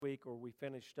week, or we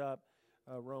finished up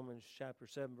Romans chapter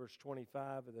 7, verse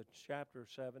 25 of the chapter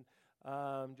 7.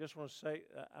 Just want to say,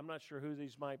 I'm not sure who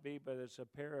these might be, but it's a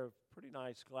pair of pretty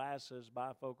nice glasses,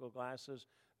 bifocal glasses.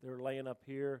 They're laying up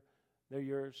here. They're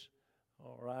yours.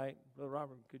 All right. Brother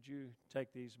Robert, could you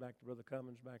take these back to Brother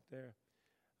Cummins back there?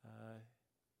 I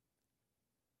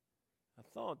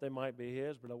thought they might be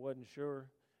his, but I wasn't sure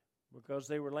because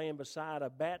they were laying beside a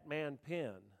Batman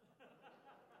pen.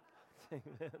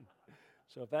 Amen.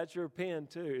 So if that's your pen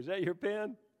too, is that your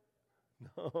pen?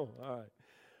 No. All right.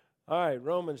 All right,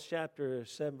 Romans chapter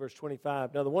 7, verse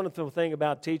 25. Now, the wonderful thing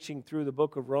about teaching through the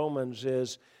book of Romans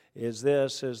is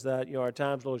that, our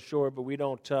time's a little short, but we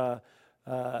don't,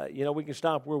 we can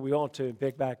stop where we want to and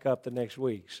pick back up the next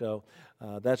week. So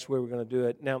that's where we're going to do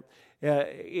it. Now,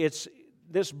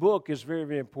 this book is very,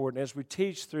 very important. As we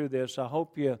teach through this, I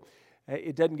hope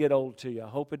it doesn't get old to you. I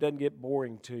hope it doesn't get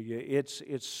boring to you.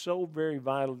 It's so very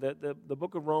vital that the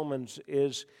book of Romans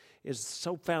is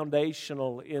so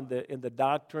foundational in the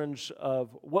doctrines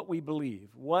of what we believe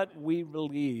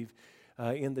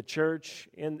in the church,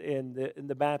 in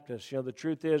the Baptists. The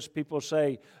truth is, people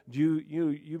say, "Do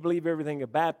you believe everything a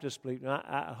Baptist believes?"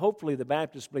 Hopefully, the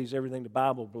Baptist believes everything the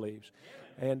Bible believes,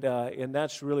 and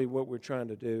that's really what we're trying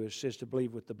to do, is just to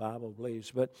believe what the Bible believes.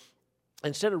 But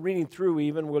instead of reading through,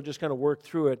 we'll just kind of work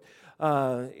through it.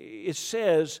 It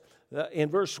says in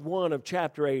verse 1 of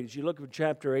chapter 8, as you look at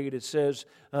chapter 8, it says,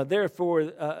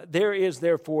 there is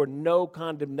therefore no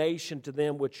condemnation to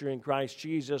them which are in Christ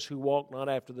Jesus, who walk not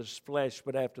after the flesh,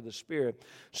 but after the Spirit.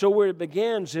 So where it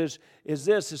begins is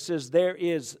this. It says, there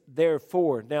is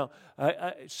therefore. Now,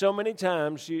 so many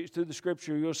times through the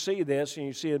Scripture, you'll see this, and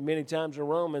you see it many times in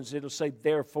Romans, it'll say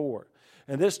therefore.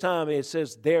 And this time it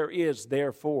says, there is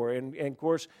therefore. And of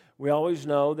course, we always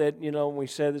know that, when we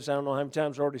said this, I don't know how many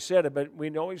times I've already said it, but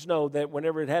we always know that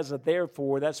whenever it has a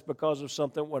therefore, that's because of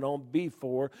something that went on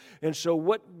before. And so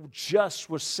what was just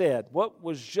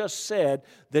said,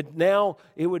 that now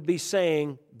it would be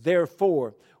saying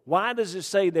therefore. Why does it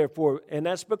say therefore? And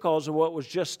that's because of what was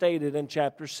just stated in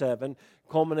chapter 7,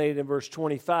 culminated in verse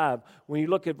 25. When you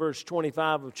look at verse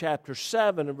 25 of chapter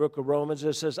 7 of the book of Romans,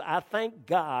 it says, I thank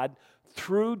God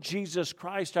through Jesus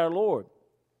Christ our Lord.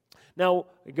 Now,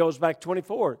 it goes back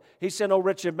 24. He said, O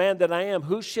wretched man that I am,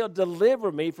 who shall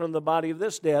deliver me from the body of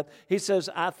this death? He says,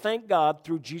 I thank God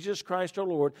through Jesus Christ our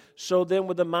Lord. So then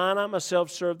with the mind I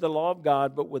myself serve the law of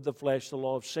God, but with the flesh the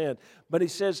law of sin. But he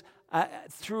says,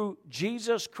 through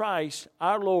Jesus Christ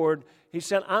our Lord, he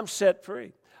said, I'm set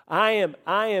free. I'm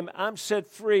set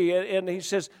free. And he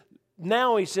says,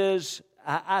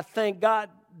 I thank God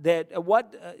that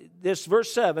this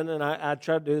verse 7, and I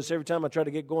try to do this every time I try to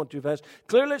get going too fast,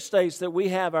 clearly states that we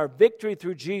have our victory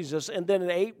through Jesus, and then in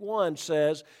 8:1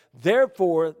 says,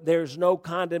 therefore there's no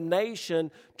condemnation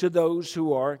to those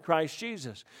who are in Christ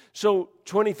Jesus. So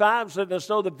 25 letting us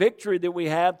know the victory that we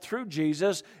have through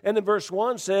Jesus, and then verse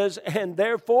 1 says, and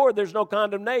therefore there's no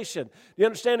condemnation. You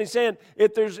understand? He's saying,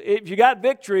 if you got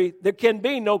victory, there can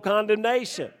be no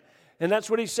condemnation. And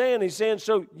that's what he's saying. He's saying,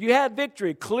 so you have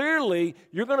victory. Clearly,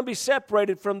 you're going to be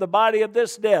separated from the body of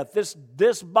this death,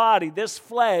 this body, this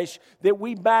flesh that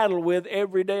we battle with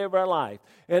every day of our life.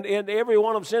 And every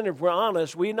one of us in here, if we're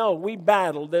honest, we know we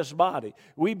battle this body.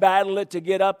 We battle it to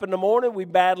get up in the morning. We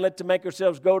battle it to make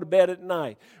ourselves go to bed at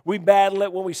night. We battle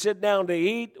it when we sit down to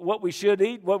eat, what we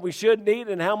shouldn't eat,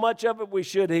 and how much of it we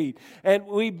should eat. And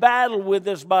we battle with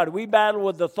this body. We battle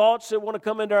with the thoughts that want to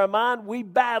come into our mind. We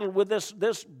battle with this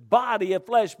body of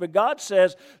flesh. But God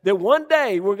says that one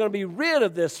day we're going to be rid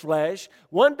of this flesh.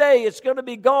 One day it's going to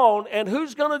be gone. And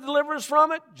who's going to deliver us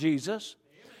from it? Jesus.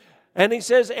 And he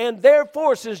says, and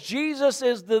therefore, since Jesus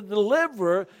is the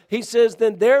deliverer, he says,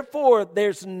 then therefore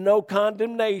there's no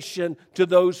condemnation to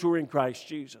those who are in Christ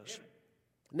Jesus.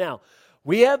 Now,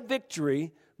 we have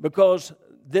victory because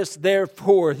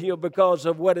because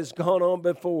of what has gone on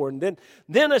before. And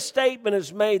then a statement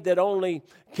is made that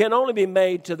can only be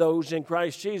made to those in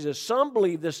Christ Jesus. Some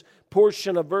believe this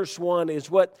portion of verse 1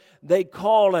 is what they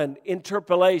call an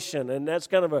interpolation, and that's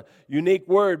kind of a unique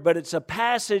word, but it's a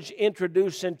passage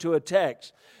introduced into a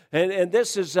text. And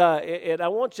this is, and I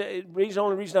want to, the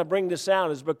only reason I bring this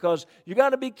out is because you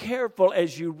got to be careful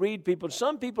as you read people.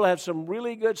 Some people have some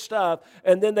really good stuff,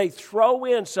 and then they throw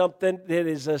in something that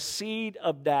is a seed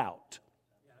of doubt.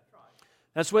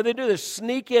 That's what they do. They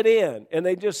sneak it in, and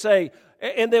they just say,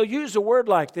 and they'll use a word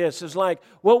like this. It's like,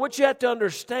 well, what you have to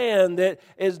understand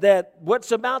is that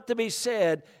what's about to be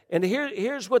said, and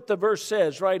here's what the verse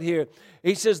says right here.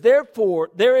 He says, therefore,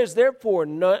 there is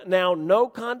now no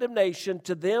condemnation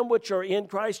to them which are in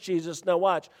Christ Jesus. Now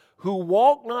watch, who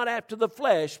walk not after the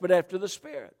flesh, but after the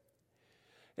Spirit.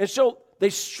 And so they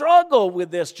struggle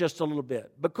with this just a little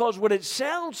bit, because what it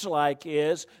sounds like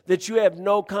is that you have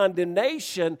no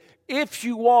condemnation if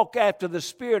you walk after the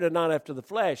Spirit and not after the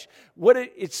flesh. What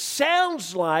it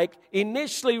sounds like,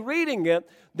 initially reading it,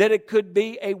 that it could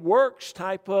be a works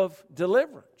type of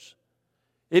deliverance.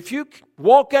 If you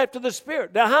walk after the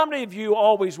Spirit. Now, how many of you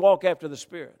always walk after the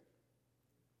Spirit?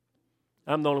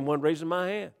 I'm the only one raising my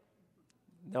hand.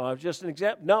 No, I was just an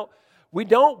example. No, we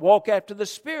don't walk after the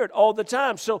Spirit all the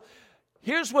time. So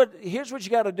here's what you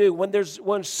got to do.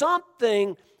 When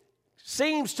something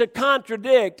seems to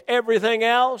contradict everything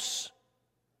else,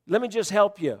 let me just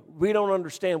help you. We don't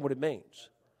understand what it means.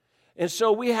 And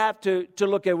so we have to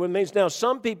look at what it means. Now,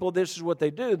 some people, this is what they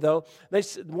do, though.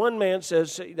 One man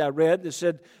says, I read, that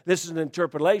said, this is an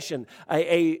interpolation,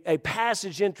 a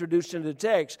passage introduced into the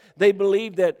text. They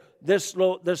believe that this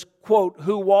quote,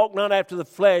 who walk not after the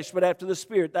flesh, but after the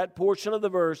Spirit, that portion of the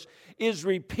verse is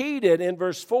repeated in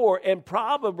verse 4 and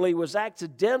probably was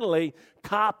accidentally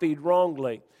copied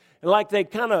wrongly. And like they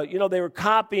kind of, they were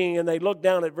copying and they looked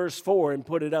down at verse 4 and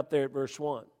put it up there at verse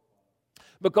 1.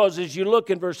 Because as you look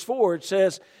in verse 4, it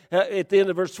says, at the end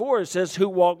of verse 4, it says, who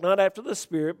walk not after the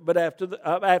Spirit, but after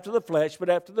the flesh, but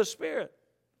after the Spirit.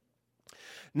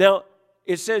 Now,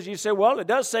 it says, you say, well, it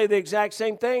does say the exact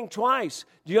same thing twice.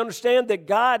 Do you understand that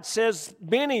God says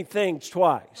many things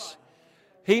twice?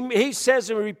 He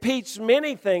says and repeats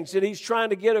many things that He's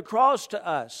trying to get across to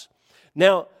us.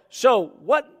 Now, so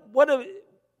what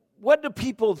do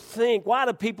people think? Why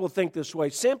do people think this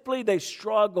way? Simply, they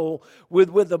struggle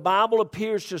with what the Bible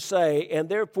appears to say, and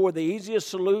therefore the easiest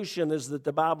solution is that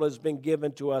the Bible has been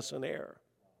given to us in error.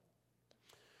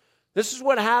 This is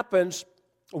what happens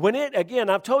when again,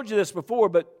 I've told you this before,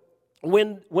 but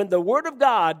when the Word of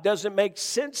God doesn't make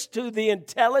sense to the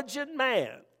intelligent man,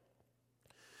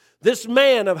 this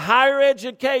man of higher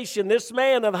education, this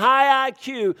man of high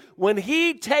IQ, when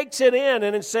he takes it in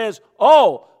and it says,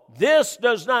 oh, this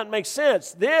does not make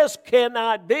sense. This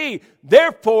cannot be.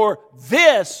 Therefore,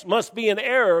 this must be an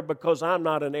error because I'm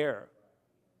not an error.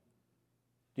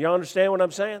 Do you understand what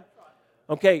I'm saying?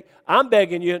 Okay, I'm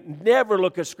begging you, never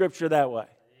look at Scripture that way.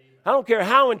 I don't care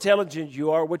how intelligent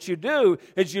you are. What you do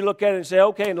is you look at it and say,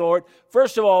 okay, Lord,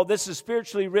 first of all, this is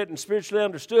spiritually written, spiritually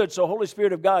understood. So, Holy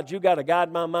Spirit of God, you got to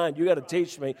guide my mind. You got to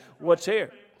teach me what's here.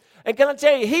 And can I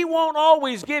tell you, He won't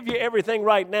always give you everything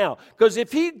right now. Because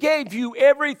if He gave you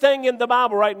everything in the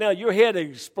Bible right now, your head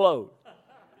would explode.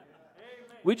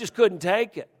 We just couldn't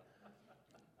take it.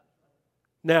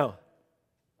 Now,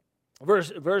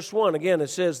 verse 1, again, it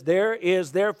says, there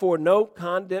is therefore no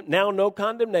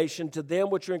condemnation to them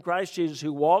which are in Christ Jesus,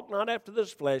 who walk not after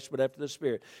this flesh, but after the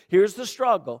Spirit. Here's the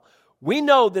struggle. We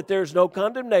know that there's no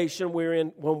condemnation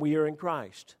when we are in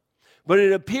Christ. But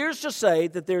it appears to say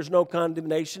that there's no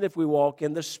condemnation if we walk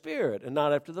in the Spirit and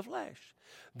not after the flesh.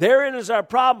 Therein is our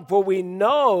problem, for we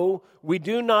know we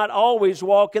do not always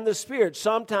walk in the Spirit.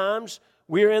 Sometimes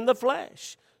we're in the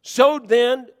flesh. So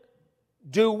then,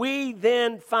 do we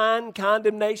then find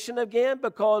condemnation again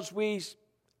because we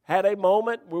had a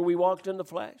moment where we walked in the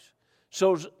flesh?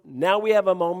 So now we have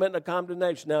a moment of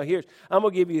condemnation. Now I'm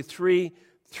going to give you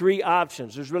three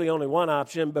options. There's really only one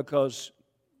option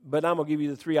but I'm going to give you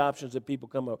the three options that people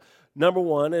come up. Number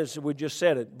one is, we just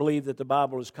said it, believe that the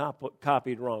Bible is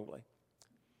copied wrongly.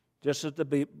 Just as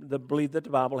believe that the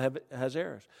Bible has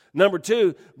errors. Number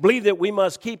two, believe that we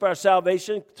must keep our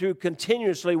salvation through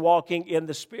continuously walking in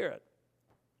the Spirit.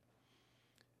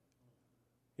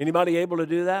 Anybody able to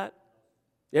do that?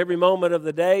 Every moment of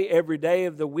the day, every day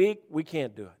of the week, we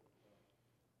can't do it.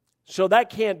 So that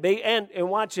can't be, and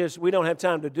watch this, we don't have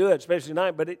time to do it, especially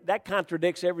tonight, but that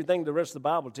contradicts everything the rest of the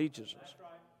Bible teaches us. That's right.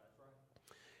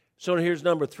 So here's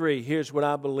number three. Here's what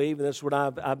I believe, and this is what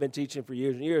I've been teaching for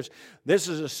years and years. This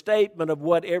is a statement of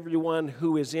what everyone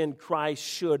who is in Christ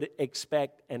should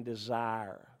expect and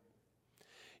desire.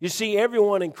 You see,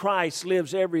 everyone in Christ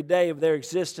lives every day of their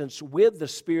existence with the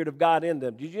Spirit of God in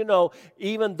them. Did you know,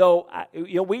 even though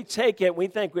we take it, we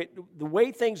think the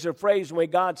way things are phrased, the way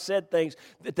God said things,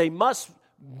 that they must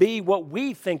be what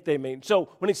we think they mean. So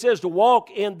when He says to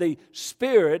walk in the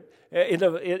Spirit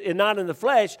and not in the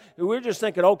flesh, we're just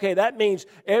thinking, okay, that means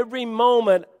every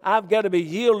moment I've got to be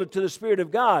yielded to the Spirit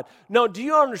of God. No, do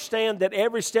you understand that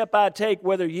every step I take,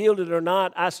 whether yielded or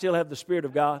not, I still have the Spirit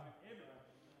of God?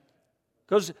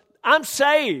 Because I'm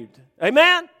saved.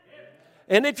 Amen?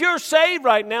 And if you're saved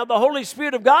right now, the Holy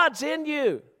Spirit of God's in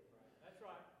you. That's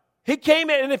right. He came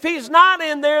in, and if He's not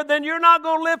in there, then you're not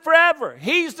going to live forever.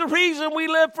 He's the reason we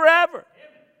live forever.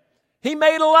 He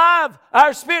made alive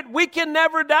our spirit. We can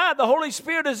never die. The Holy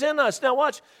Spirit is in us. Now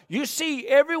watch. You see,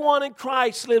 everyone in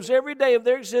Christ lives every day of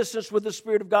their existence with the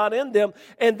Spirit of God in them,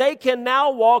 and they can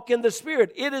now walk in the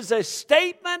Spirit. It is a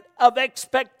statement of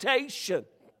expectation.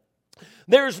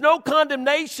 There is no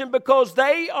condemnation because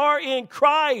they are in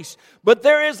Christ. But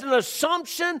there is an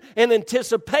assumption and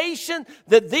anticipation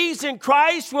that these in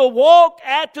Christ will walk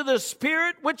after the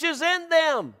Spirit which is in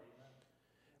them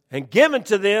and given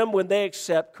to them when they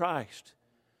accept Christ.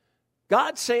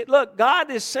 God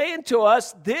is saying to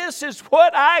us, this is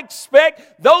what I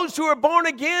expect those who are born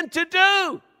again to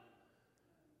do.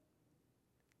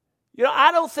 You know,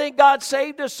 I don't think God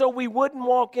saved us so we wouldn't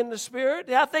walk in the Spirit.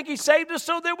 I think He saved us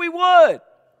so that we would.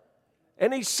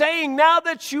 And He's saying, now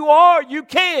that you are, you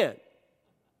can.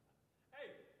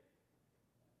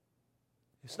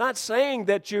 It's not saying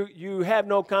that you have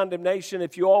no condemnation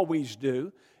if you always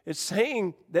do. It's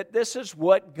saying that this is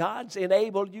what God's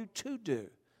enabled you to do.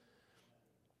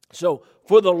 So,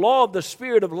 for the law of the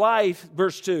Spirit of life,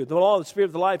 verse 2, the law of the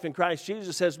Spirit of life in Christ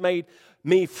Jesus has made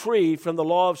me free from the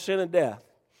law of sin and death.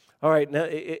 All right, now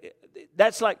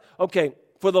that's like, okay,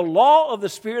 for the law of the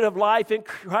Spirit of life in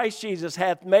Christ Jesus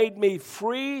hath made me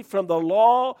free from the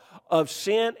law of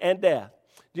sin and death.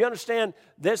 Do you understand?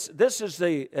 This is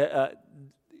the...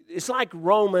 it's like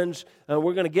Romans,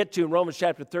 we're going to get to in Romans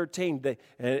chapter 13,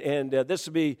 and this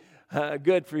will be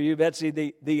good for you,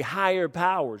 Betsy, the higher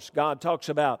powers God talks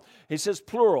about. He says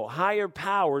plural, higher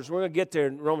powers. We're going to get there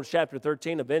in Romans chapter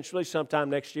 13 eventually, sometime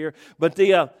next year. But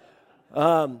the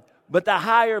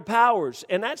higher powers,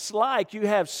 and that's like you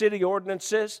have city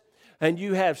ordinances, and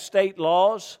you have state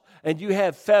laws, and you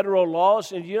have federal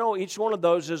laws, and you know each one of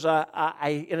those is,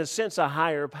 in a sense, a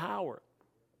higher power.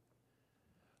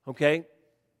 Okay?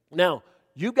 Now,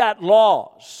 you got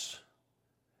laws,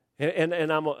 and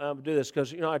I'm going to do this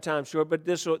because, our time's short, but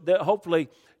hopefully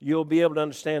you'll be able to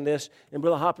understand this. And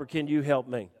Brother Hopper, can you help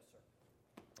me?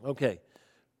 Okay.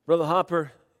 Brother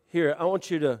Hopper, here, I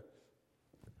want you to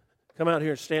come out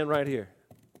here and stand right here.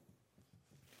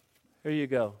 Here you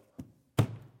go.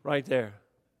 Right there.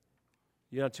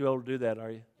 You're not too old to do that, are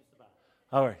you?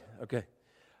 All right, okay.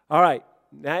 All right.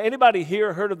 Now, anybody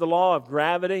here heard of the law of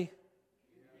gravity?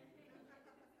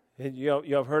 You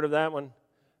have heard of that one?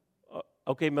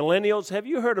 Okay, millennials, have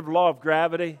you heard of law of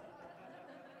gravity?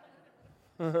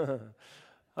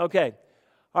 Okay.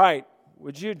 All right.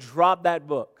 Would you drop that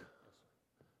book?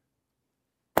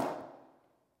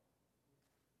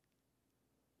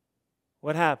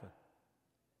 What happened?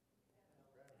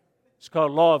 It's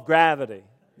called law of gravity.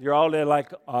 You're all there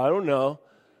like, I don't know.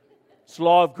 It's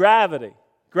law of gravity.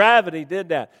 Gravity did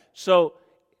that. So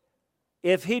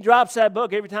if he drops that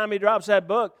book, every time he drops that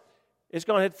book, it's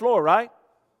going to hit the floor, right?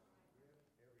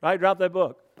 Right? Drop that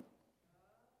book.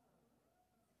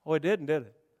 Oh, it didn't, did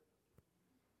it?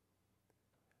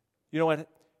 You know what?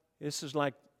 This is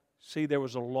like, see, there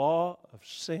was a law of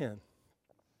sin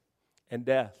and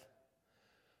death.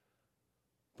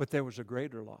 But there was a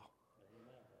greater law.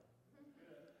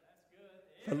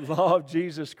 The law of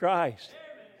Jesus Christ.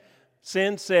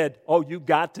 Sin said, oh, you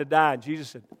got to die. And Jesus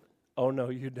said, oh, no,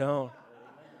 you don't.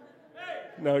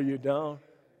 No, you don't.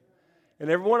 And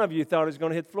every one of you thought it was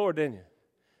going to hit the floor, didn't you?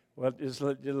 Well, just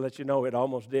let you know, it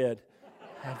almost did.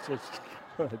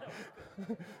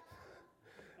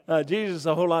 Jesus is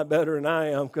a whole lot better than I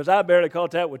am because I barely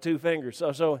caught that with 2 fingers.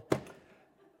 So,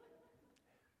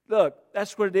 look,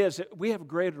 that's what it is. We have a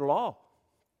greater law.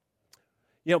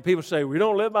 People say, we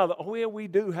don't live by the... Oh, yeah, we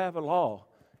do have a law.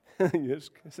 Yes,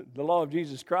 the law of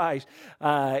Jesus Christ.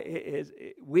 That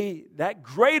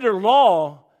greater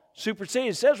law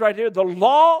supersedes. It says right here, the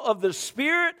law of the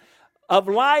Spirit of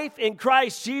life in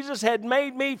Christ Jesus had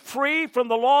made me free from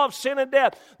the law of sin and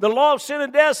death. The law of sin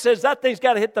and death says that thing's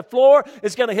got to hit the floor.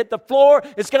 It's going to hit the floor.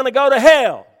 It's going to go to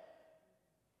hell.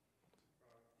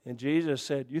 And Jesus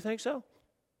said, you think so?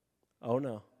 Oh,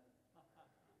 no.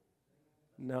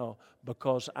 No,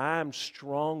 because I'm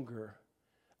stronger.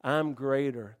 I'm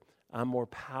greater. I'm more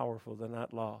powerful than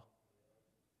that law.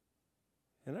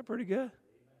 Isn't that pretty good?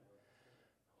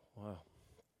 Wow.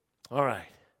 All right.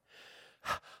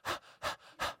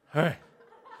 All right.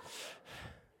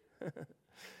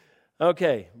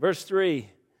 Okay, verse 3.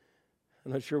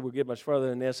 I'm not sure we'll get much farther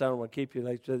than this. I don't want to keep you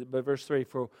late. But verse 3,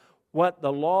 for what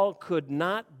the law could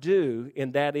not do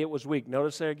in that it was weak.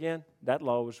 Notice there again, that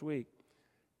law was weak.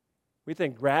 We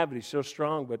think gravity's so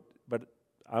strong, but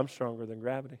I'm stronger than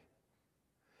gravity.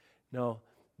 No,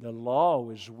 the law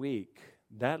was weak.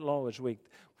 That law was weak.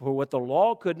 For what the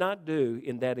law could not do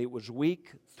in that it was weak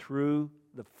through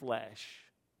the flesh.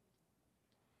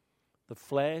 The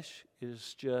flesh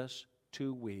is just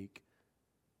too weak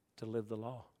to live the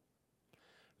law.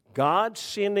 God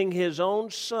sending His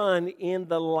own Son in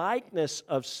the likeness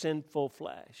of sinful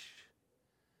flesh.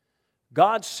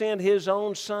 God sent His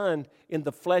own Son in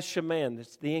the flesh of man.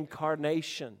 It's the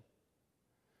incarnation.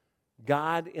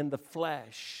 God in the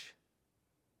flesh.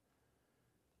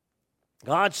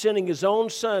 God sending His own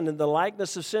Son in the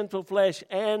likeness of sinful flesh,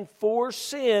 and for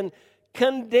sin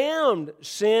condemned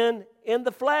sin in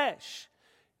the flesh.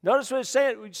 Notice what it's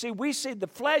saying. See, we see the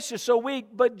flesh is so weak,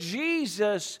 but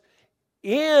Jesus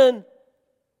in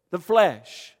the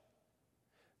flesh.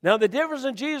 Now, the difference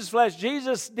in Jesus' flesh,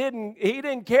 Jesus didn't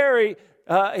carry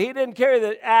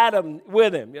the Adam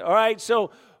with him. All right,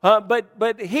 so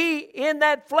but He in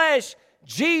that flesh,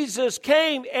 Jesus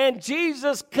came and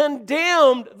Jesus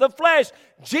condemned the flesh.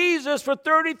 Jesus, for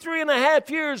 33 and a half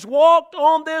years, walked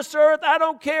on this earth. I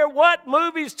don't care what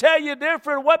movies tell you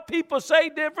different, what people say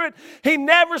different. He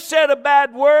never said a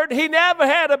bad word. He never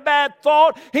had a bad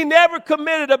thought. He never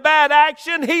committed a bad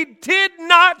action. He did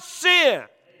not sin.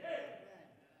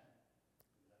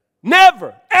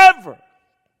 Never, ever.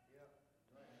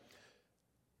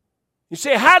 You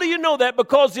say, how do you know that?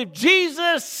 Because if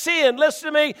Jesus sinned,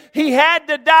 listen to me, He had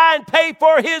to die and pay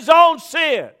for His own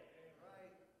sin.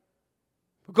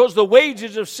 Because the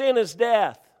wages of sin is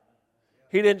death.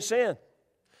 He didn't sin.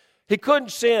 He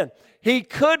couldn't sin. He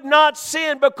could not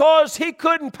sin because He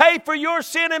couldn't pay for your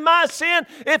sin and my sin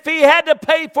if He had to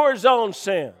pay for His own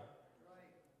sin.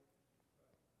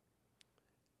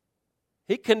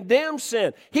 He condemned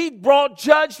sin. He brought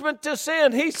judgment to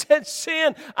sin. He said,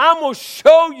 sin, I'm going to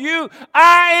show you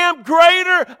I am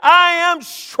greater. I am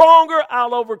stronger.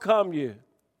 I'll overcome you.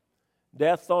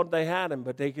 Death thought they had Him,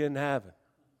 but they couldn't have Him.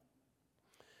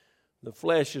 The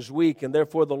flesh is weak, and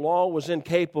therefore the law was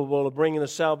incapable of bringing the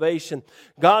salvation.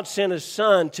 God sent His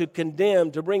Son to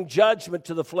condemn, to bring judgment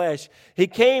to the flesh. He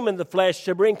came in the flesh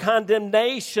to bring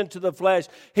condemnation to the flesh.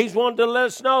 He's wanted to let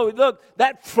us know, look,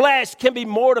 that flesh can be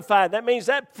mortified. That means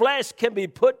that flesh can be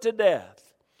put to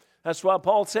death. That's why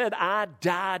Paul said, I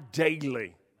die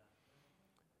daily.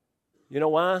 You know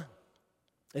why?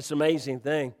 It's an amazing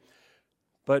thing.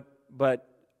 But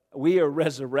we are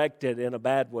resurrected in a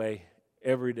bad way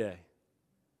every day.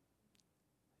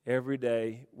 Every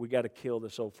day, we got to kill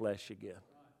this old flesh again.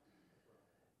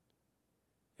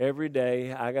 Every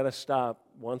day, I got to stop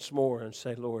once more and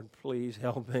say, Lord, please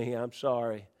help me. I'm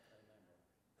sorry.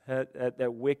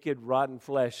 That wicked, rotten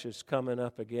flesh is coming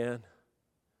up again.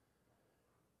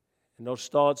 And those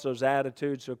thoughts, those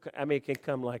attitudes, it can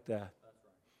come like that.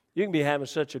 You can be having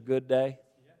such a good day.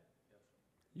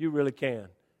 You really can.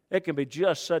 It can be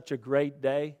just such a great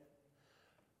day.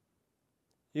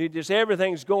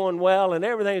 Everything's going well and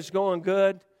everything's going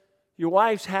good. Your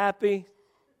wife's happy.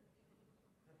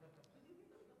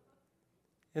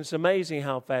 And it's amazing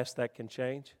how fast that can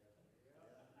change.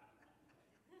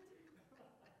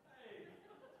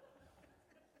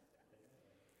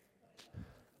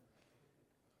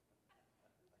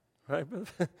 Right,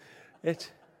 but it's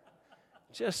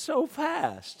just so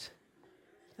fast.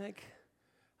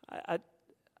 I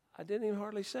didn't even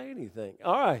hardly say anything.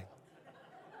 All right.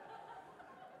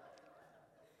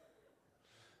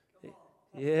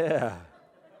 Yeah.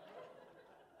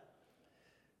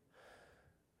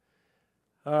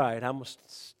 All right, I'm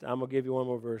gonna give you one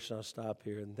more verse and I'll stop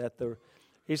here. And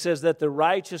he says that the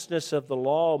righteousness of the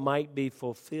law might be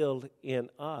fulfilled in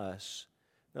us.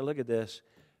 Now look at this.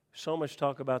 So much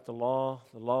talk about the law.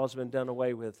 The law's been done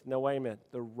away with. No, wait a minute.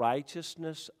 The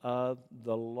righteousness of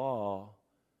the law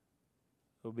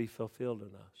will be fulfilled in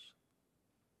us.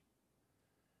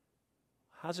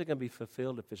 How's it going to be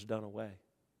fulfilled if it's done away?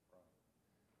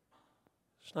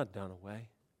 It's not done away.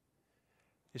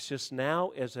 It's just now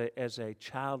as a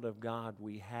child of God,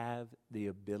 we have the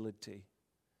ability,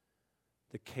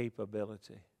 the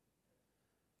capability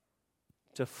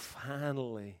to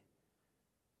finally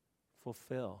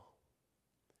fulfill,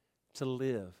 to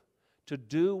live, to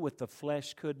do what the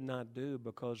flesh could not do,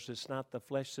 because it's not the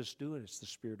flesh that's doing it, it's the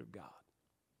Spirit of God.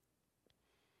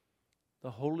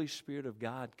 The Holy Spirit of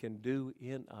God can do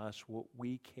in us what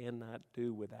we cannot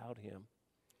do without Him.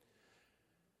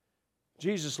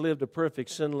 Jesus lived a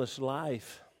perfect, sinless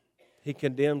life. He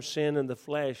condemned sin in the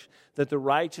flesh, that the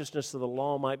righteousness of the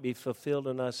law might be fulfilled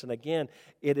in us. And again,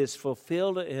 it is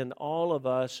fulfilled in all of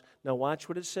us. Now watch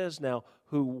what it says now.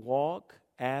 Who walk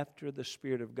after the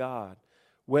Spirit of God.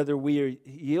 Whether we are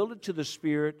yielded to the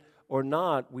Spirit or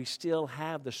not, we still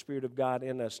have the Spirit of God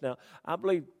in us. Now, I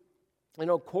believe,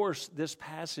 of course, this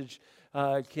passage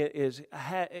is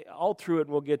all through it, and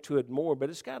we'll get to it more, but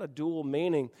it's got a dual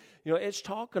meaning. It's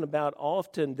talking about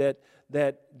often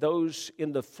that those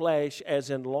in the flesh as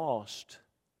in lost,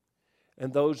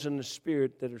 and those in the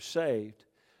Spirit that are saved.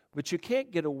 But you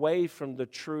can't get away from the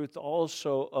truth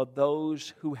also of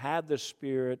those who have the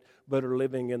Spirit but are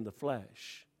living in the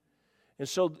flesh. And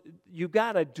so you've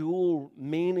got a dual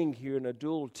meaning here and a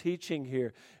dual teaching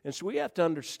here. And so we have to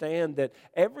understand that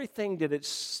everything that it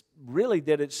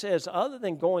says, other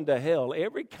than going to hell,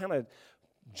 every kind of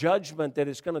judgment that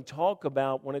it's going to talk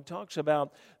about, when it talks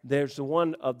about there's the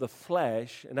one of the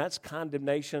flesh, and that's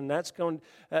condemnation, that's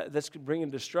bringing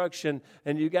destruction,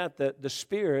 and you got the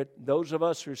Spirit, those of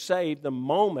us who are saved, the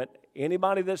moment,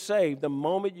 anybody that's saved, the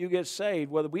moment you get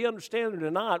saved, whether we understand it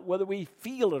or not, whether we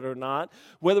feel it or not,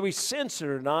 whether we sense it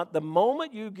or not, the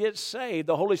moment you get saved,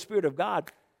 the Holy Spirit of God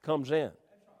comes in.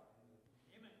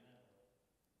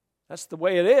 That's the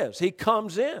way it is. He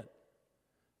comes in.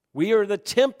 We are the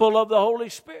temple of the Holy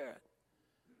Spirit.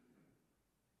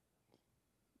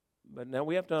 But now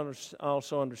we have to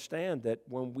also understand that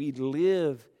when we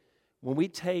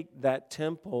take that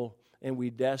temple and we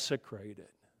desecrate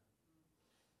it.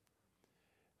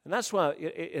 And that's why,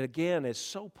 again, it's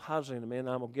so puzzling to me, and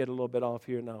I'm going to get a little bit off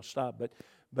here and I'll stop,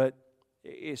 but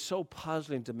it's so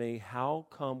puzzling to me how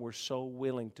come we're so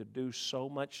willing to do so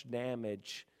much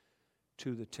damage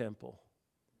to the temple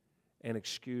and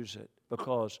excuse it.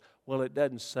 Because, well, it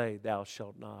doesn't say thou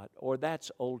shalt not, or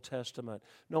that's Old Testament.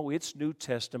 No, it's New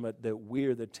Testament that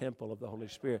we're the temple of the Holy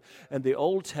Spirit. And the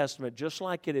Old Testament, just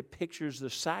like it pictures the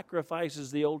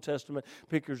sacrifices, the Old Testament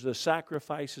pictures the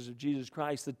sacrifices of Jesus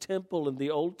Christ. The temple in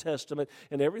the Old Testament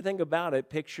and everything about it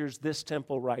pictures this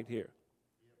temple right here.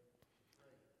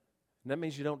 And that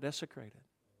means you don't desecrate it.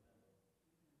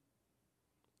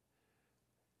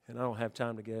 And I don't have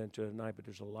time to get into it tonight, but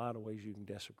there's a lot of ways you can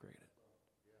desecrate it.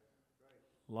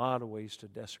 A lot of ways to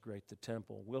desecrate the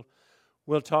temple.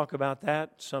 We'll talk about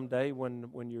that someday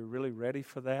when you're really ready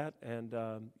for that, and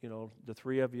the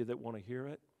three of you that want to hear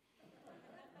it.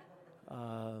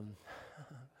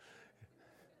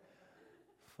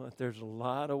 But there's a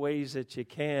lot of ways that you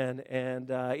can, and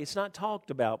it's not talked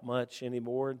about much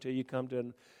anymore until you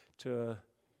come to a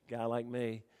guy like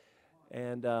me.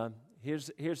 And here's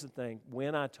the thing: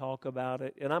 when I talk about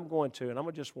it, and I'm going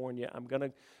to just warn you,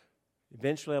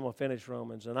 eventually I'm going to finish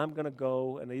Romans, and I'm going to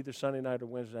go, and either Sunday night or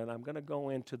Wednesday night, I'm going to go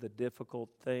into the difficult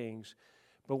things.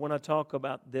 But when I talk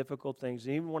about difficult things,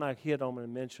 even when I hit on them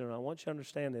and mention them, I want you to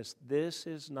understand this. This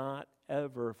is not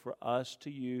ever for us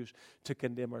to use to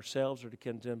condemn ourselves or to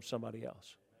condemn somebody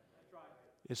else.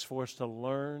 It's for us to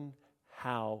learn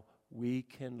how we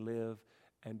can live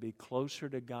and be closer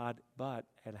to God,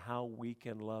 and how we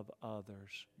can love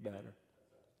others better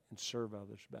and serve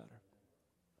others better.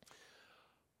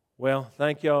 Well,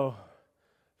 thank y'all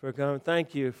for coming.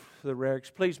 Thank you for the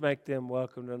Rariks. Please make them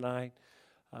welcome tonight.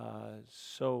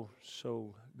 So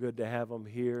good to have them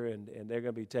here, and they're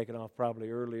going to be taking off probably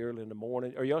early in the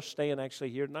morning. Are y'all staying actually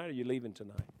here tonight, or are you leaving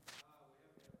tonight?